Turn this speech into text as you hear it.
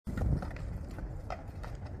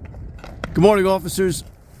Good morning, officers.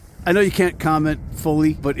 I know you can't comment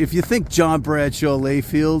fully, but if you think John Bradshaw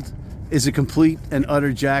Layfield is a complete and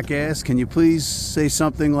utter jackass, can you please say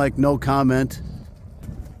something like no comment?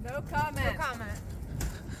 No comment. No comment.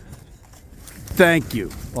 Thank you,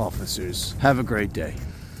 officers. Have a great day.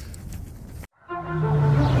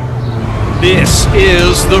 This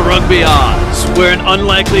is the Rugby Odds, where an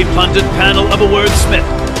unlikely pundit panel of a wordsmith,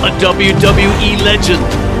 a WWE legend,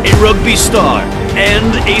 a rugby star,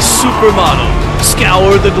 and a supermodel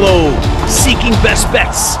scour the globe, seeking best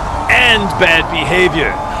bets and bad behavior.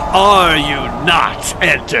 Are you not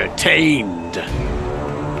entertained?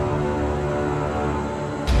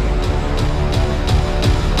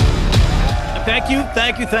 Thank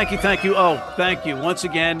you. Oh, thank you. Once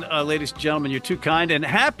again, ladies and gentlemen, you're too kind, and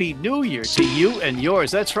Happy New Year to you and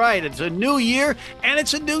yours. That's right. It's a new year, and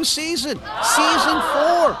it's a new season. Season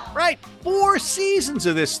 4. Right. 4 seasons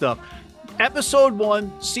of this stuff. Episode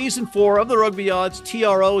 1, Season 4 of the Rugby Odds,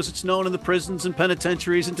 TRO as it's known in the prisons and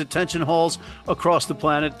penitentiaries and detention halls across the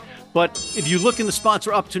planet. But if you look in the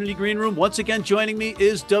sponsor opportunity green room, once again joining me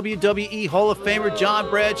is WWE Hall of Famer John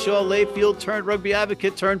Bradshaw Layfield turned rugby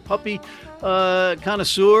advocate turned puppy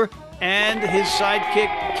connoisseur, and his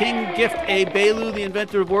sidekick King Gift A. Bailu, the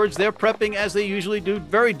inventor of words. They're prepping, as they usually do,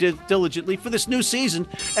 very diligently for this new season.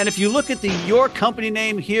 And if you look at the Your Company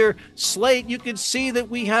Name Here slate, you can see that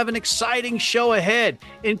we have an exciting show ahead,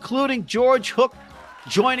 including George Hook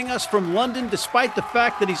joining us from London, despite the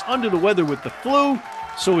fact that he's under the weather with the flu.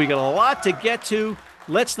 So we got a lot to get to.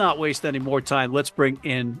 Let's not waste any more time. Let's bring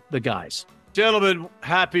in the guys. Gentlemen,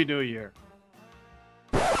 Happy New Year.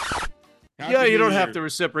 You don't have to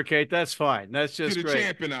reciprocate. That's fine. That's just to the great.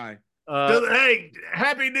 champ and I. Hey,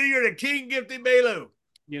 Happy New Year to King Gifty Bailu.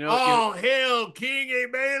 Hell,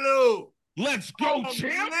 King Bailu. Let's go,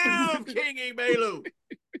 champ. Live, King Bailu.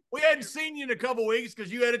 We hadn't seen you in a couple weeks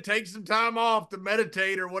because you had to take some time off to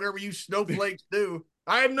meditate or whatever you snowflakes do.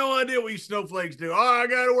 I have no idea what you snowflakes do. Oh, I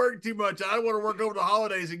got to work too much. I want to work over the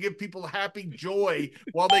holidays and give people happy joy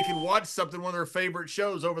while they can watch something, one of their favorite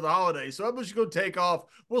shows over the holidays. So I'm just going to take off.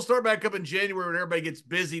 We'll start back up in January when everybody gets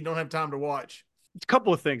busy, don't have time to watch. A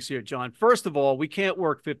couple of things here, John. First of all, we can't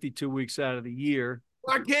work 52 weeks out of the year.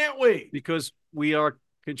 Why can't we? Because we are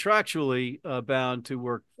contractually bound to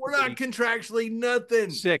work. We're not contractually nothing.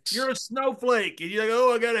 6. You're a snowflake. And you're like,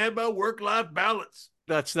 oh, I got to have my work-life balance.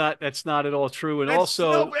 That's not at all true. And that's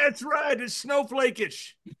right. It's snowflakeish.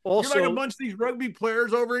 Also, you're like a bunch of these rugby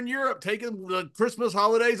players over in Europe taking the Christmas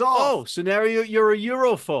holidays off. Oh, scenario, you're a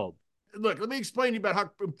Europhobe. Look, let me explain to you about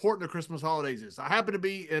how important the Christmas holidays is. I happen to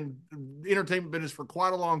be in the entertainment business for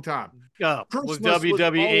quite a long time. With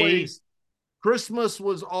WWE. Christmas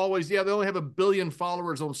was always, they only have 1 billion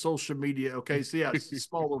followers on social media. Okay. So it's a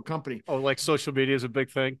small little company. Oh, like social media is a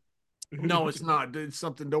big thing. No, it's not. It's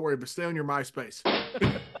something. Don't worry, but stay on your MySpace.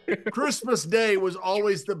 Christmas Day was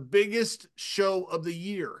always the biggest show of the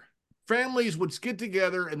year. Families would get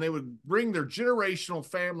together and they would bring their generational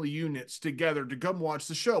family units together to come watch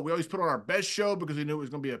the show. We always put on our best show because we knew it was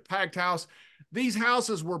going to be a packed house. These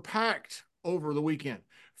houses were packed over the weekend.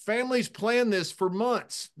 Families plan this for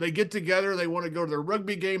months. They get together. They want to go to their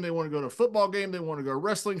rugby game. They want to go to a football game. They want to go to a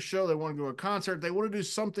wrestling show. They want to go to a concert. They want to do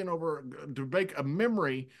something to make a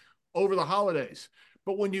memory over the holidays.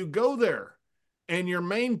 But when you go there and your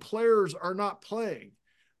main players are not playing,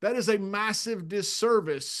 that is a massive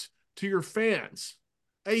disservice to your fans,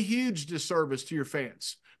 a huge disservice to your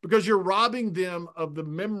fans, because you're robbing them of the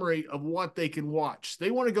memory of what they can watch. They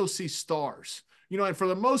want to go see stars. And for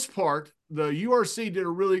the most part, the URC did a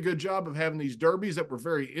really good job of having these derbies that were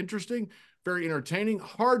very interesting, very entertaining,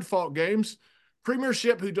 hard-fought games.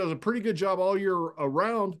 Premiership, who does a pretty good job all year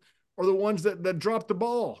around, are the ones that drop the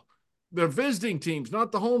ball. The visiting teams,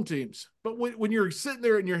 not the home teams. But when you're sitting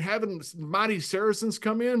there and you're having mighty Saracens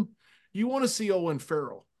come in, you want to see Owen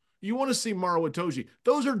Farrell. You want to see Maro Itoje.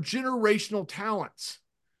 Those are generational talents.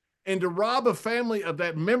 And to rob a family of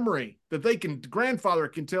that memory that grandfather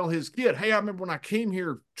can tell his kid, hey, I remember when I came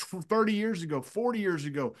here 30 years ago, 40 years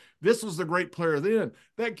ago, this was the great player then.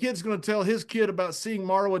 That kid's going to tell his kid about seeing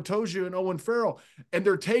Maro Itoje and Owen Farrell. And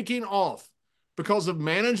they're taking off because of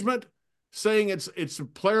management, saying it's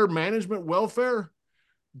player management welfare.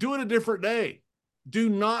 Do it a different day. Do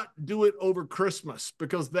not do it over Christmas,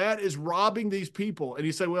 because that is robbing these people. And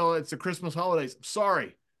you say, well, it's the Christmas holidays.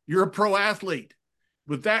 Sorry, you're a pro athlete.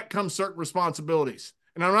 With that comes certain responsibilities.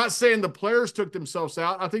 And I'm not saying the players took themselves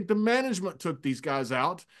out. I think the management took these guys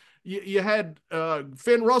out. You had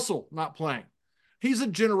Finn Russell not playing. He's a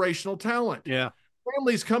generational talent. Yeah.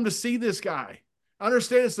 Families come to see this guy. I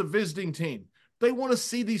understand it's a visiting team. They want to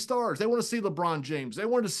see these stars. They want to see LeBron James. They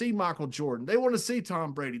want to see Michael Jordan. They want to see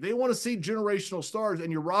Tom Brady. They want to see generational stars,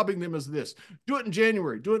 and you're robbing them as this. Do it in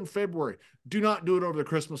January. Do it in February. Do not do it over the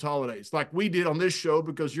Christmas holidays like we did on this show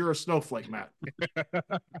because you're a snowflake, Matt.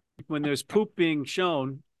 When there's poop being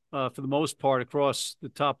shown, for the most part, across the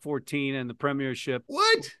top 14 and the Premiership.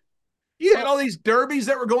 What? You had all these derbies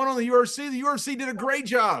that were going on the URC. The URC did a great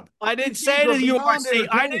job. I didn't say the URC.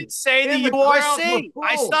 I didn't say the URC.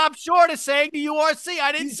 I stopped short of saying the URC.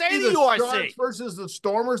 I didn't say the URC. Versus the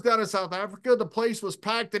Stormers down in South Africa, the place was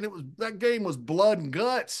packed, and that game was blood and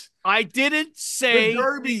guts. I didn't say the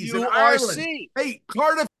Derbies the URC. Hey,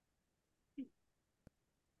 Cardiff.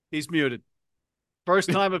 He's muted.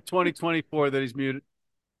 First time of 2024 that he's muted.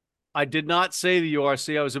 I did not say the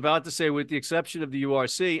URC. I was about to say with the exception of the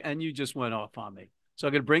URC, and you just went off on me. So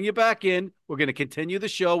I'm going to bring you back in. We're going to continue the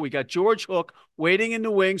show. We got George Hook waiting in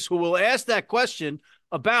the wings who will ask that question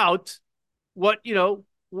about what,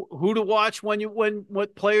 who to watch when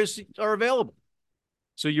what players are available.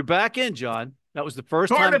 So you're back in, John. That was the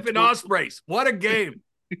first time. Cardiff and Ospreys. What a game.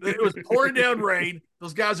 It was pouring down rain.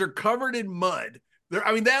 Those guys are covered in mud.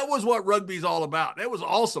 That was what rugby's all about. That was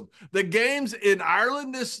awesome. The games in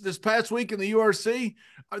Ireland this past week in the URC,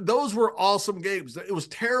 those were awesome games. It was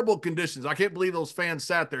terrible conditions. I can't believe those fans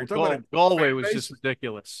sat there. Galway was just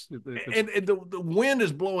ridiculous. And the wind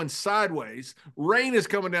is blowing sideways. Rain is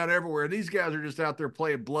coming down everywhere. These guys are just out there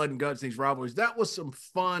playing blood and guts in these rivalries. That was some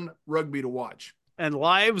fun rugby to watch. And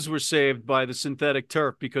lives were saved by the synthetic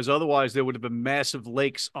turf because otherwise there would have been massive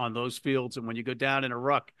lakes on those fields. And when you go down in a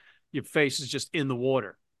ruck, your face is just in the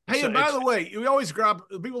water. Hey, and by the way, we always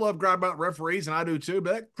people love grabbing about referees, and I do too,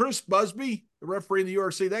 but that Chris Busby, the referee in the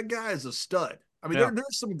URC, that guy is a stud.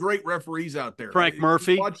 There's some great referees out there. Frank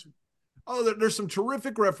Murphy. There's some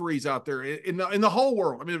terrific referees out there in the whole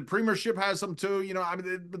world. The Premiership has some too,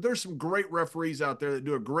 but there's some great referees out there that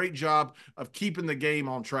do a great job of keeping the game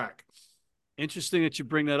on track. Interesting that you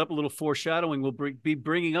bring that up. A little foreshadowing. We'll be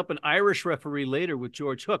bringing up an Irish referee later with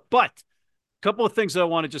George Hook, but couple of things that I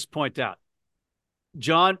want to just point out.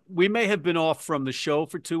 John, we may have been off from the show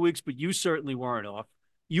for 2 weeks, but you certainly weren't off.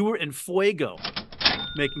 You were in fuego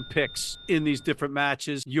making picks in these different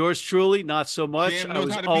matches. Yours truly, not so much. I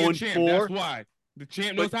was 0-4. That's why. The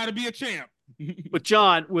champ knows how to be a champ. But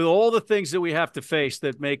John, with all the things that we have to face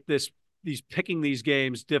that make picking these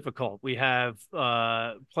games difficult. We have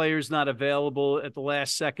players not available at the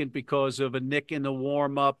last second because of a nick in the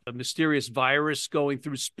warm-up, a mysterious virus going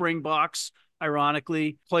through Springboks,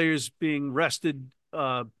 ironically, players being rested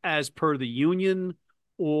as per the union,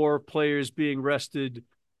 or players being rested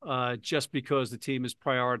just because the team is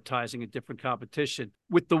prioritizing a different competition.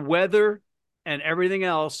 With the weather and everything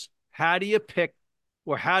else, how do you pick,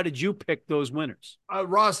 or how did you pick those winners?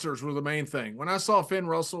 Rosters were the main thing. When I saw Finn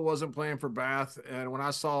Russell wasn't playing for Bath, and when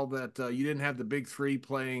I saw that you didn't have the big three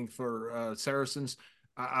playing for Saracens,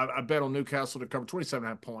 I bet on Newcastle to cover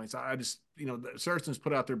 27.5 points. I just, the Saracens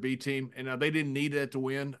put out their B team, and they didn't need it to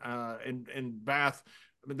win. And Bath,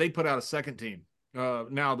 they put out a second team.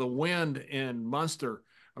 Now, the wind in Munster,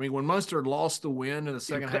 when Munster lost the wind in the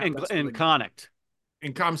second half. In Connacht.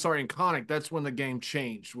 In Connacht, that's when the game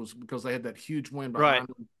changed, was because they had that huge wind behind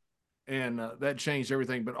them, and that changed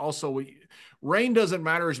everything. But also, rain doesn't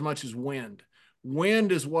matter as much as wind.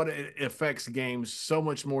 Wind is what affects games so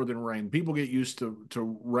much more than rain. People get used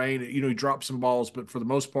to rain. You drop some balls, but for the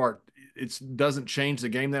most part, it doesn't change the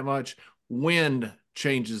game that much. Wind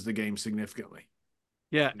changes the game significantly.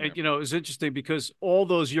 Yeah, and, it was interesting because all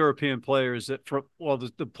those European players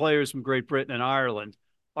the players from Great Britain and Ireland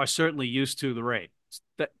are certainly used to the rain.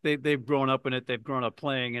 They've grown up in it. They've grown up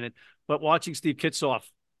playing in it. But watching Steve Kitsoff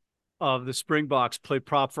of the Springboks play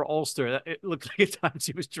prop for Ulster, it looked like at times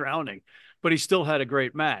he was drowning, but he still had a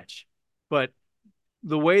great match. But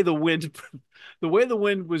the way the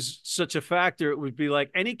wind was such a factor, it would be like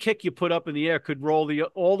any kick you put up in the air could roll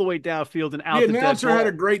all the way downfield and out. The announcer had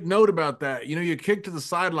a great note about that. You kick to the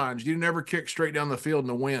sidelines. You never kick straight down the field in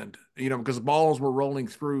the wind. Because balls were rolling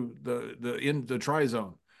through the try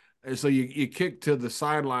zone. And so you kick to the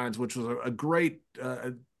sidelines, which was a great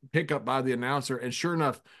pickup by the announcer. And sure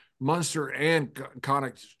enough, Munster and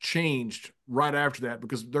Connacht changed right after that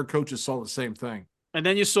because their coaches saw the same thing. And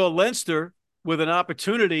then you saw Leinster with an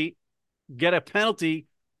opportunity get a penalty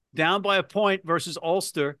down by a point versus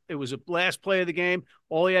Ulster. It was a last play of the game.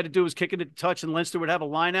 All he had to do was kick it to touch, and Leinster would have a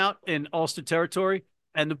line out in Ulster territory.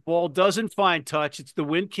 And the ball doesn't find touch. It's the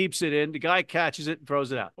wind keeps it in. The guy catches it and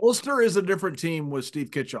throws it out. Ulster is a different team with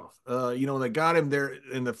Steve Kitchoff. They got him there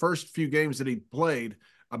in the first few games that he played.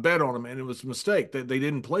 I bet on him, and it was a mistake that they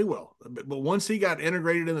didn't play well. But once he got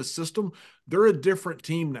integrated in the system, they're a different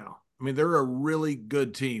team now. I mean, they're a really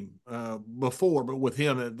good team before, but with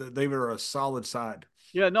him, they were a solid side.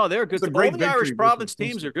 Yeah, no, they're good. It's a All great the Irish victory Province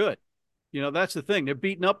versus teams are good. You know, that's the thing. They're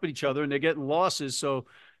beating up at each other and they're getting losses, so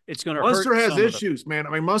it's going to hurt. Munster has some of issues, man. I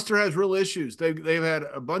mean, Munster has real issues. They've had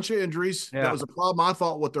a bunch of injuries. Yeah. That was a problem, I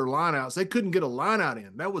thought, with their lineouts. They couldn't get a lineout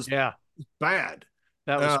in. That was bad.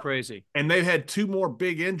 That was crazy. And they've had 2 more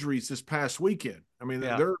big injuries this past weekend. I mean,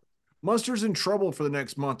 Munster's in trouble for the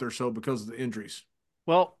next month or so because of the injuries.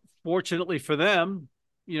 Well, fortunately for them,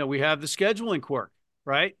 you know, we have the scheduling quirk,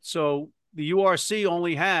 right? So the URC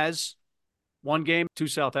only has 1 game, 2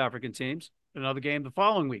 South African teams, another game the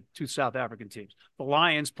following week, 2 South African teams. The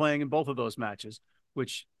Lions playing in both of those matches,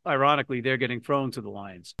 which ironically, they're getting thrown to the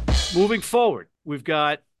Lions. Moving forward, we've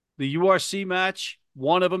got the URC match,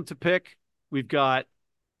 1 of them to pick. We've got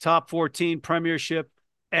top 14 Premiership,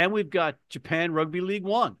 and we've got Japan Rugby League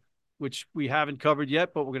 1, which we haven't covered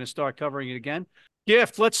yet, but we're going to start covering it again.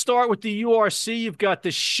 Gift, let's start with the URC. You've got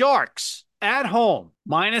the Sharks at home,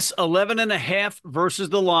 minus 11.5 versus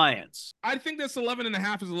the Lions. I think this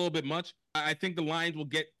 11.5 is a little bit much. I think the Lions will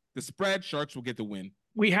get the spread. Sharks will get the win.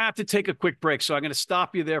 We have to take a quick break, so I'm going to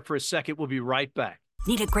stop you there for a second. We'll be right back.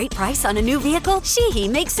 Need a great price on a new vehicle? Sheehy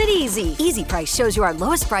makes it easy. Easy Price shows you our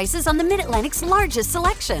lowest prices on the Mid-Atlantic's largest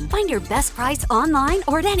selection. Find your best price online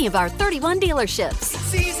or at any of our 31 dealerships.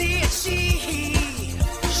 It's easy at Sheehy.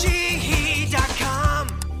 Sheehy.com.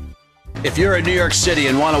 If you're in New York City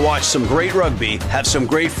and want to watch some great rugby, have some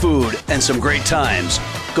great food, and some great times,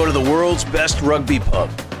 go to the world's best rugby pub,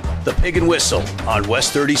 the Pig and Whistle on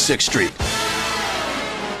West 36th Street.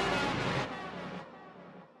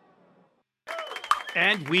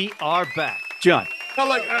 And we are back. John. No,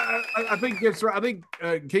 I think it's right. I think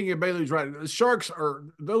King and Bailey's right. The Sharks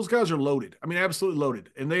those guys are loaded. I mean, absolutely loaded.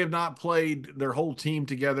 And they have not played their whole team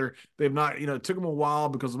together. They've not, it took them a while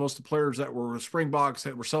because most of the players that were Springboks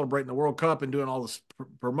that were celebrating the World Cup and doing all the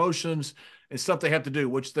promotions and stuff they have to do,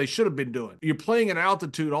 which they should have been doing. You're playing at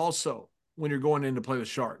altitude also when you're going in to play the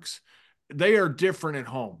Sharks. They are different at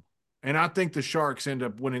home. And I think the Sharks end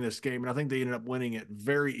up winning this game, and I think they ended up winning it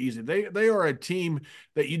very easy. They are a team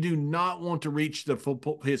that you do not want to reach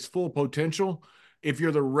his full potential if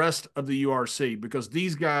you're the rest of the URC, because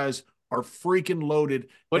these guys are freaking loaded.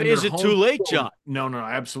 But is it too late, John? No,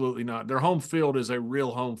 absolutely not. Their home field is a real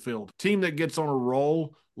home field. Team that gets on a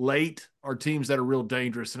roll late are teams that are real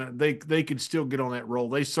dangerous, and they could still get on that roll.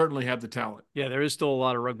 They certainly have the talent. Yeah, there is still a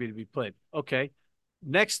lot of rugby to be played. Okay.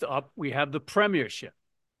 Next up, we have the Premiership,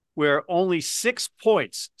 where only 6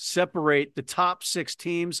 points separate the top 6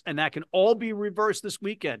 teams, and that can all be reversed this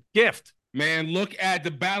weekend. Gift. Man, look at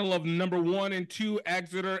the battle of number 1 and 2,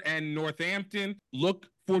 Exeter and Northampton. Look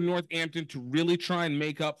for Northampton to really try and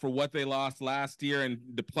make up for what they lost last year in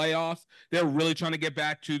the playoffs. They're really trying to get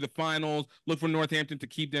back to the finals. Look for Northampton to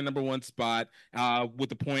keep their number 1 spot with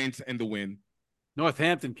the points and the win.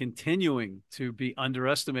 Northampton continuing to be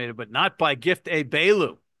underestimated, but not by Gift A.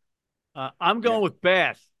 Bailu. I'm going with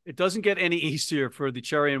Bath. It doesn't get any easier for the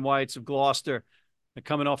Cherry and Whites of Gloucester. They're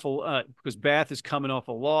coming off because Bath is coming off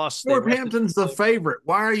a loss. Northampton's the favorite.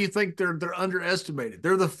 Why do you think they're underestimated?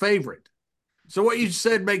 They're the favorite. So what you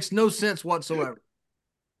said makes no sense whatsoever.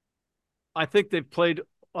 I think they've played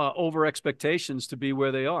over expectations to be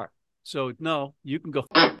where they are. So no, you can go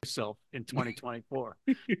yourself in 2024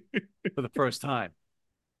 for the first time.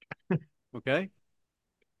 Okay.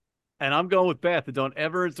 And I'm going with Bath. Don't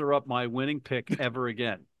ever interrupt my winning pick ever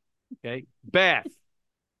again. Okay. Bath,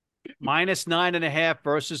 minus 9.5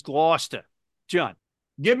 versus Gloucester. John.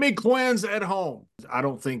 Give me Quins at home. I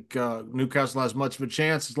don't think Newcastle has much of a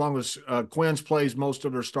chance as long as Quins plays most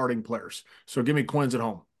of their starting players. So give me Quins at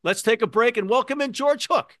home. Let's take a break and welcome in George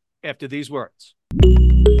Hook after these words.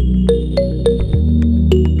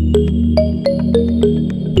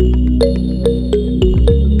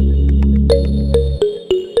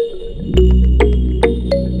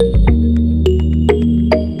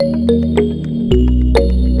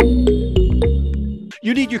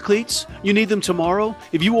 You need your cleats? You need them tomorrow?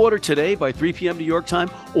 If you order today by 3 p.m. New York time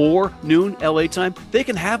or noon LA time, they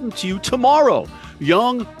can have them to you tomorrow.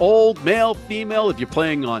 Young, old, male, female, if you're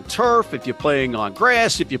playing on turf, if you're playing on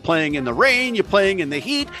grass, if you're playing in the rain, you're playing in the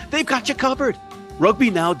heat, they've got you covered.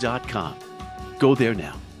 RugbyNow.com. Go there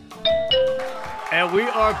now. And we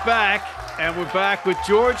are back, and we're back with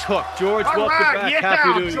George Hook. George, welcome back. Yeah,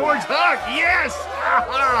 Happy New Year. George Hook, yes!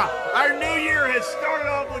 Our new year has started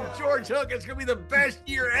off with George Hook. It's going to be the best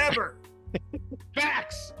year ever.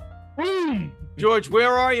 Facts. George,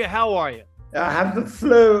 where are you? How are you? I have the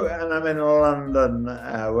flu and I'm in London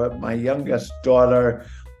with my youngest daughter.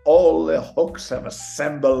 All the Hooks have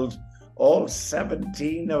assembled, all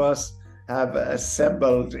 17 of us, have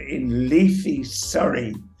assembled in leafy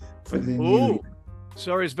Surrey for the new year.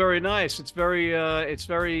 Surrey's very nice. It's very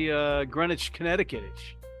Greenwich,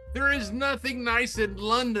 Connecticut-ish. There is nothing nice in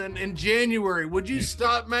London in January. Would you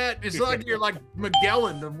stop, Matt? It's like you're like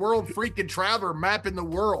Magellan, the world freaking traveler mapping the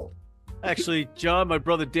world. Actually, John, my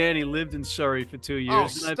brother Danny lived in Surrey for 2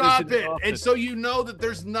 years. Oh, stop it. And so you know that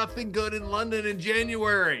there's nothing good in London in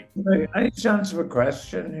January. Any chance of a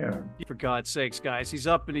question here? For God's sakes, guys. He's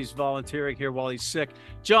up and he's volunteering here while he's sick.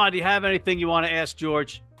 John, do you have anything you want to ask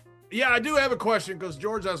George? Yeah, I do have a question because,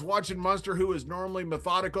 George, I was watching Munster, who is normally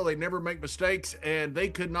methodical. They never make mistakes, and they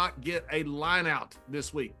could not get a line out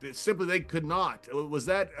this week. They could not. Was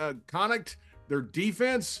that Connacht, their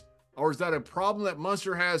defense? Or is that a problem that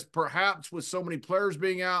Munster has perhaps with so many players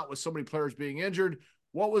being out, with so many players being injured?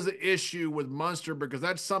 What was the issue with Munster? Because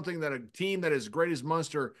that's something that a team that is great as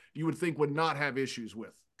Munster, you would think would not have issues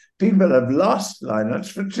with. People have lost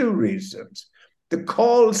lineouts for two reasons. The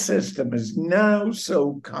call system is now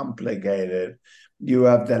so complicated. You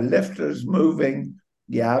have the lifters moving,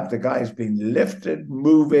 you have the guys being lifted,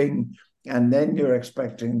 moving, and then you're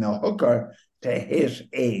expecting the hooker to hit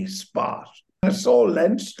a spot. I saw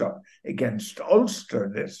Leinster against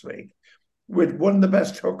Ulster this week with one of the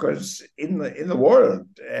best hookers in the world,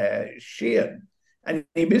 Sheehan, and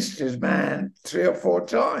he missed his man 3 or 4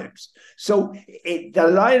 times. So the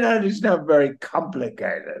line-out is now very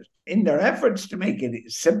complicated. In their efforts to make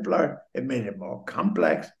it simpler, it made it more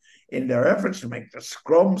complex. In their efforts to make the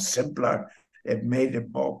scrum simpler, it made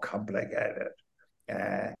it more complicated.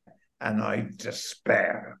 And I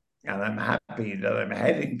despair. And I'm happy that I'm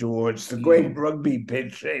heading towards the great rugby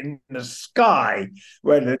pitch in the sky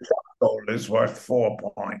where the top goal is worth 4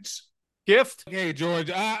 points. Gift? Hey,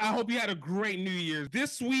 George, I hope you had a great New Year's.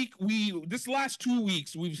 This last 2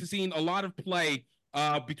 weeks, we've seen a lot of play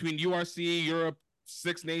between URC, Europe,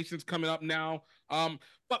 Six Nations coming up now.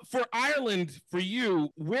 But for Ireland, for you,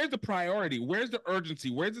 where's the priority? Where's the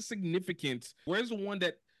urgency? Where's the significance? Where's the one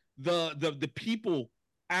that the people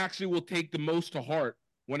actually will take the most to heart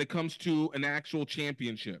when it comes to an actual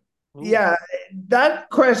championship? Yeah, that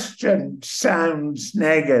question sounds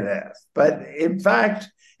negative, but in fact,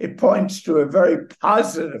 it points to a very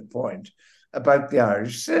positive point about the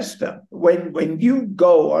Irish system. When you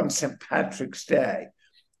go on St. Patrick's Day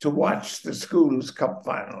to watch the Schools Cup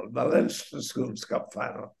final, the Leinster Schools Cup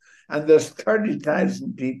final, and there's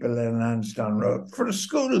 30,000 people in Lansdowne Road for a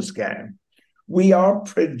schools game, we are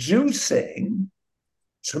producing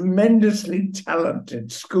tremendously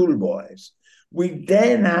talented schoolboys. We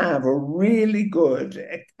then have a really good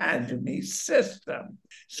academy system.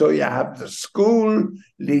 So you have the school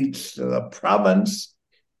leads to the province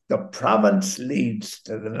leads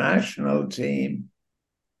to the national team,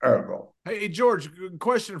 ergo. Hey, George,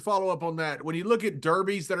 question follow up on that. When you look at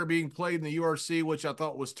derbies that are being played in the URC, which I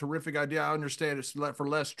thought was a terrific idea, I understand it's for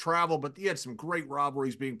less travel, but you had some great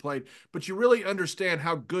rivalries being played. But you really understand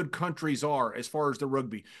how good countries are as far as the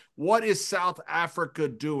rugby. What is South Africa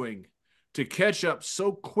doing to catch up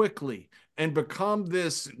so quickly and become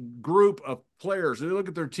this group of players? They look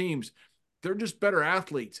at their teams, they're just better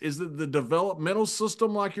athletes. Is it the developmental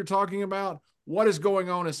system like you're talking about? What is going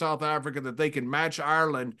on in South Africa that they can match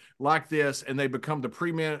Ireland like this and they become the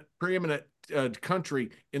preeminent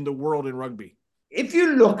country in the world in rugby? If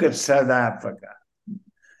you look at South Africa,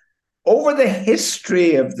 over the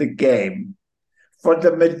history of the game, for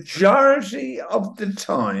the majority of the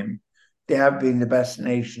time, they have been the best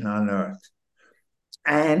nation on earth.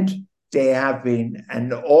 And they have been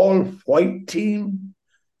an all-white team,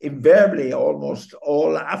 invariably almost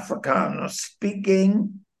all Afrikaner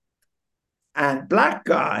speaking, and black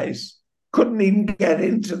guys couldn't even get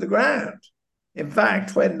into the ground. In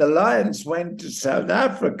fact, when the Lions went to South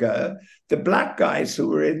Africa, the black guys who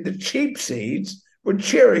were in the cheap seats were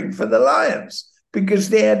cheering for the Lions because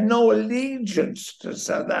they had no allegiance to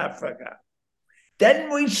South Africa.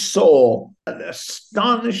 Then we saw an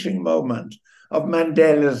astonishing moment of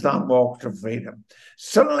Mandela's long walk to freedom.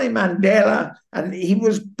 Suddenly Mandela, and he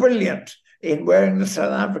was brilliant in wearing the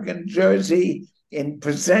South African jersey, in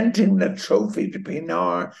presenting the trophy to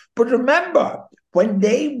Pinar. But remember, when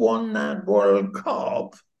they won that World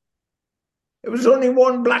Cup, there was only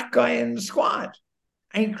one black guy in the squad,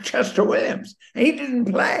 and Chester Williams, and he didn't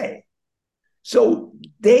play. So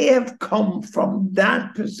they have come from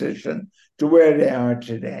that position to where they are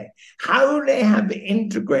today. How they have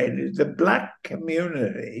integrated the black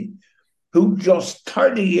community, who just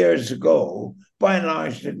 30 years ago, by and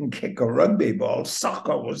large, didn't kick a rugby ball.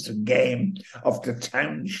 Soccer was the game of the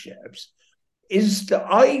townships. Is,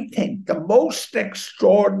 I think, the most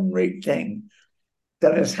extraordinary thing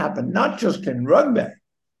that has happened, not just in rugby,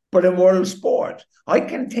 But in world sport, I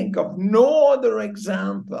can think of no other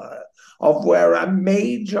example of where a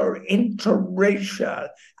major interracial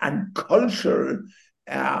and cultural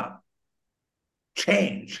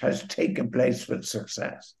change has taken place with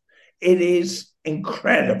success. It is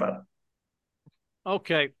incredible.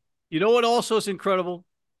 Okay. You know what also is incredible?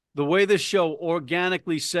 The way this show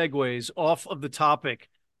organically segues off of the topic,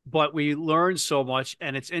 but we learn so much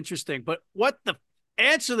and it's interesting. But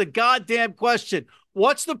answer the goddamn question.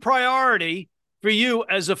 What's the priority for you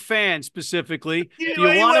as a fan specifically? Do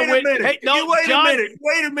you want to win? Hey, no, wait John, a minute.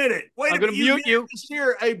 Wait a minute. I'm going to mute you. Just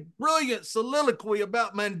hear a brilliant soliloquy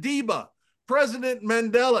about Madiba. President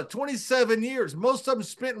Mandela, 27 years. Most of them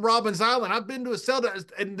spent in Robbins Island. I've been to a cell,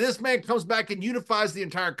 and this man comes back and unifies the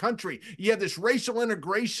entire country. You have this racial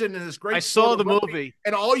integration and this great. I saw the movie.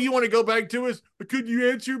 And all you want to go back to is, could you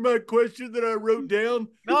answer my question that I wrote down?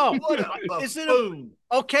 No.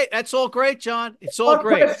 Okay, that's all great, John. It's all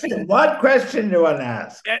great. What question do you want to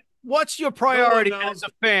ask? What's your priority as a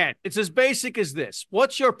fan? It's as basic as this.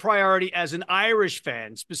 What's your priority as an Irish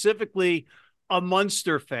fan, specifically a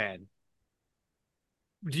Munster fan?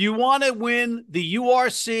 Do you want to win the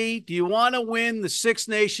URC? Do you want to win the Six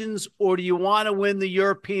Nations? Or do you want to win the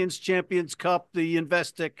Europeans Champions Cup, the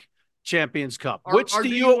Investec Champions Cup? Which do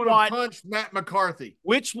you want to punch Matt McCarthy?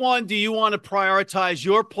 Which one do you want to prioritize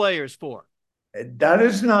your players for? That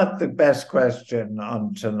is not the best question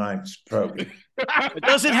on tonight's program. It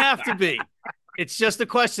doesn't have to be. It's just a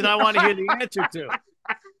question I want to hear the answer to.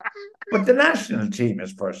 But the national team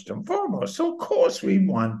is first and foremost. So, of course, we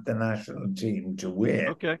want the national team to win.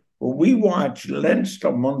 Okay. But we watch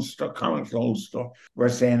Leinster, Munster, Connacht, Ulster. We're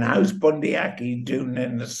saying, how's Bundy Aki doing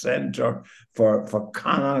in the centre for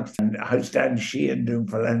Connacht? And how's Dan Sheehan doing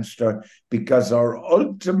for Leinster? Because our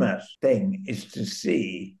ultimate thing is to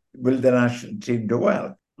see, will the national team do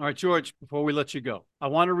well? All right, George, before we let you go, I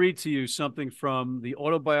want to read to you something from the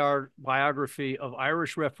autobiography of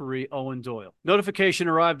Irish referee Owen Doyle. Notification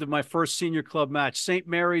arrived of my first senior club match, St.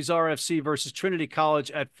 Mary's RFC versus Trinity College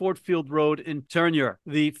at Fort Field Road in Turnure.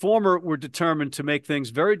 The former were determined to make things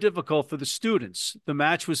very difficult for the students. The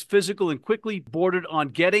match was physical and quickly bordered on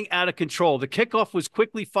getting out of control. The kickoff was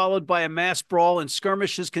quickly followed by a mass brawl, and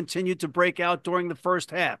skirmishes continued to break out during the first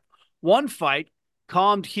half. One fight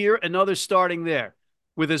calmed here, another starting there,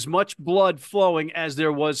 with as much blood flowing as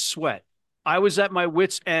there was sweat. I was at my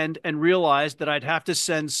wit's end and realized that I'd have to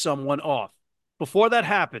send someone off. Before that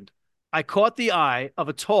happened, I caught the eye of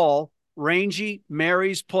a tall, rangy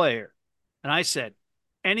Mary's player, and I said,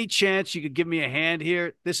 any chance you could give me a hand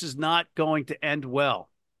here? This is not going to end well.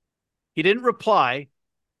 He didn't reply,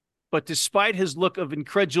 but despite his look of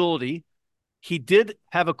incredulity, he did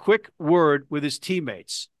have a quick word with his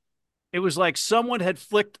teammates. It was like someone had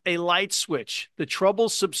flicked a light switch. The trouble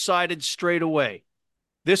subsided straight away.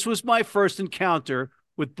 This was my first encounter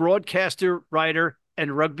with broadcaster, writer,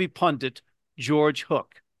 and rugby pundit George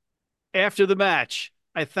Hook. After the match,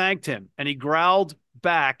 I thanked him, and he growled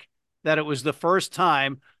back that it was the first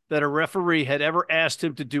time that a referee had ever asked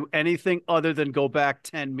him to do anything other than go back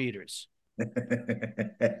 10 meters. All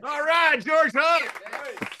right, George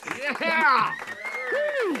Hook. Yeah.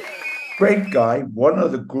 Woo. Great guy, one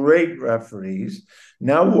of the great referees,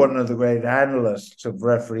 now one of the great analysts of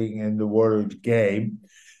refereeing in the world game.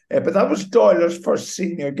 But that was Doyle's first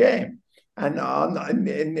senior game. And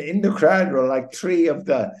in the crowd were like three of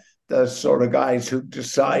the sort of guys who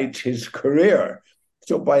decide his career.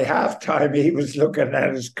 So by halftime, he was looking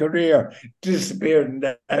at his career disappearing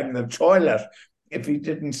down the toilet if he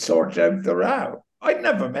didn't sort out the row. I'd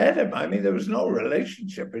never met him. I mean, there was no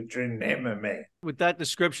relationship between him and me. With that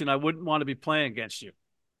description, I wouldn't want to be playing against you.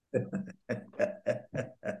 And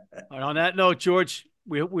on that note, George,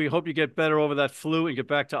 we hope you get better over that flu and get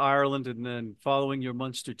back to Ireland and then following your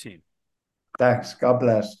Munster team. Thanks. God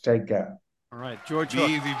bless. Take care. All right, George. Be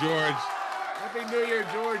easy, George. Happy New Year,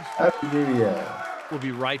 George. Happy New Year. We'll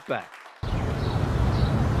be right back.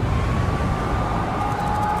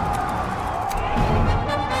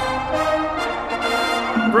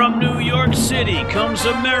 From New York City comes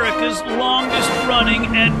America's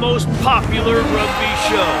longest-running and most popular rugby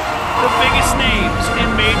show. The biggest names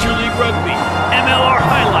in Major League Rugby, MLR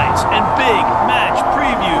highlights, and big match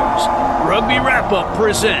previews. Rugby Wrap-Up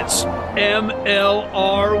presents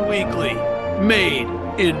MLR Weekly, made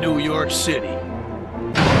in New York City.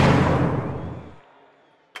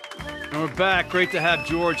 And we're back. Great to have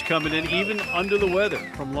George coming in, even under the weather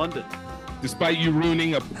from London. Despite you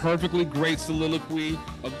ruining a perfectly great soliloquy,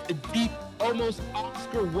 a deep, almost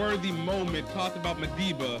Oscar-worthy moment talking about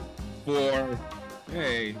Madiba for,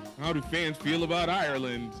 hey, how do fans feel about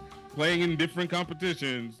Ireland? playing in different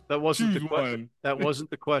competitions. That wasn't the Choose question. one. That wasn't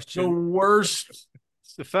the question. The worst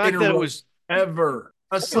The fact that it was ever.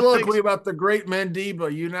 A soliloquy about the great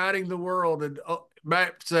Mandiba uniting the world. And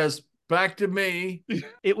Matt says, back to me.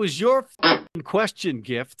 It was your question,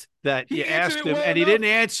 Gift, that He you answered asked it him, well and he enough. didn't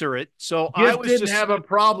answer it. So I Gift was didn't just have a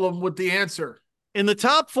problem with the answer. in the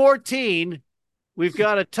top 14. We've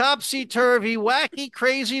got a topsy-turvy, wacky,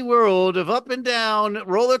 crazy world of up and down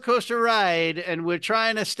roller coaster ride, and we're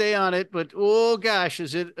trying to stay on it. But oh gosh,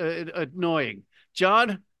 is it annoying?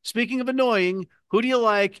 John, speaking of annoying, who do you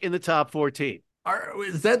like in the top 14?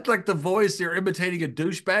 Is that like the voice you're imitating a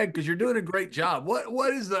douchebag? Because you're doing a great job.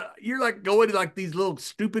 What is you're like going to like these little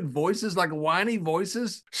stupid voices, like whiny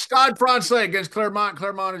voices. Stade Francais against Clermont.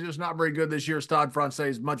 Clermont is just not very good this year. Stade Francais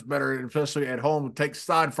is much better, especially at home. Take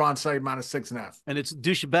Stade Francais -6.5. And it's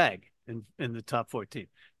douchebag in the top 14.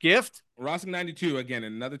 Gift? Racing 92, again,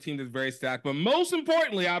 another team that's very stacked. But most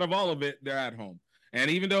importantly, out of all of it, they're at home. And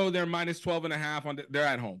even though they're -12.5, they're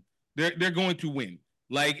at home. They're going to win.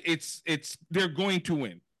 Like they're going to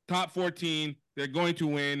win. Top 14, they're going to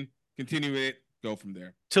win. Continue it. Go from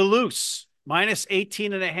there. Toulouse,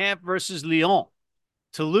 -18.5 versus Lyon.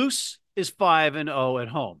 Toulouse is 5-0 at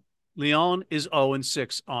home. Lyon is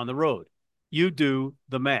 0-6 on the road. You do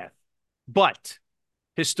the math. But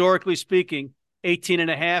historically speaking,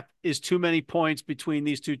 18.5 is too many points between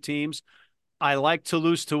these two teams. I like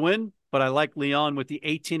Toulouse to win, but I like Lyon with the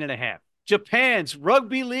 18.5. Japan's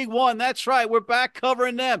Rugby League One. That's right. We're back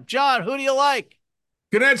covering them. John, who do you like?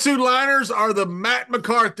 Kinetsu Liners are the Matt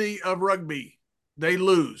McCarthy of rugby. They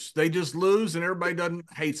lose. They just lose, and everybody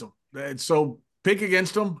hates them. And so pick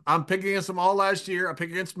against them. I'm picking against them all last year. I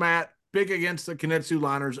pick against Matt. Pick against the Kinetsu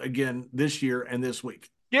Liners again this year and this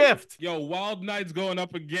week. Gift. Yo, Wild Knights going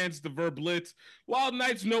up against the Verblitz. Wild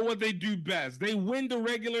Knights know what they do best. They win the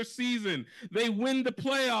regular season. They win the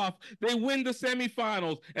playoff. They win the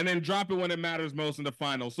semifinals and then drop it when it matters most in the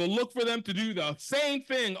finals. So look for them to do the same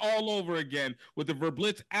thing all over again with the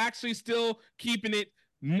Verblitz actually still keeping it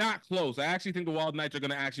not close. I actually think the Wild Knights are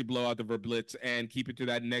going to actually blow out the Verblitz and keep it to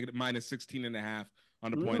that negative -16.5 on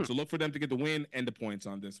the points. So look for them to get the win and the points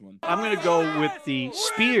on this one. I'm going to go with the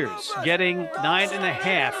Spears getting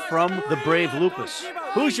 9.5 from the Brave Lupus.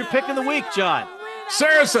 Who's your pick of the week, John?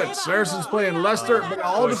 Saracens. Saracens playing Leicester, but it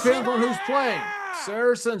all depends on who's playing.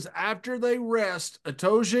 Saracens, after they rest,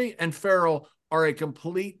 Itoje and Farrell are a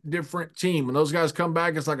complete different team. When those guys come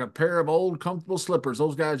back, it's like a pair of old, comfortable slippers.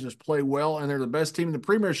 Those guys just play well, and they're the best team in the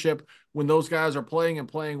Premiership when those guys are playing and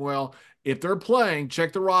playing well. If they're playing,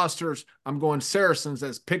 check the rosters. I'm going Saracens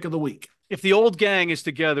as pick of the week. If the old gang is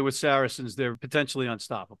together with Saracens, they're potentially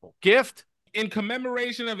unstoppable. Gift? In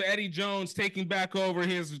commemoration of Eddie Jones taking back over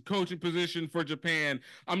his coaching position for Japan,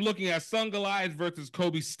 I'm looking at Sungalides versus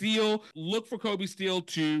Kobe Steele. Look for Kobe Steele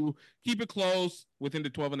to keep it close within the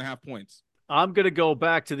 12.5 points. I'm going to go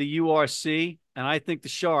back to the URC, and I think the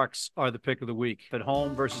Sharks are the pick of the week at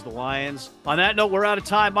home versus the Lions. On that note, we're out of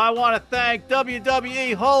time. I want to thank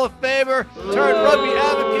WWE Hall of Famer, turned rugby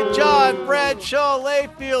advocate John Bradshaw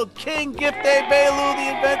Layfield, King Gift Bailu,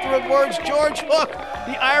 the inventor of words, George Hook,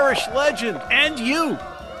 the Irish legend, and you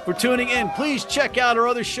for tuning in. Please check out our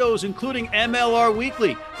other shows, including MLR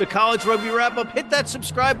Weekly, the College Rugby Wrap-Up. Hit that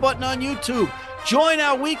subscribe button on YouTube. Join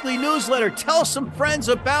our weekly newsletter. Tell some friends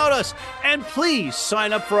about us. And please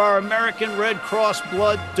sign up for our American Red Cross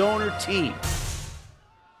Blood Donor Team.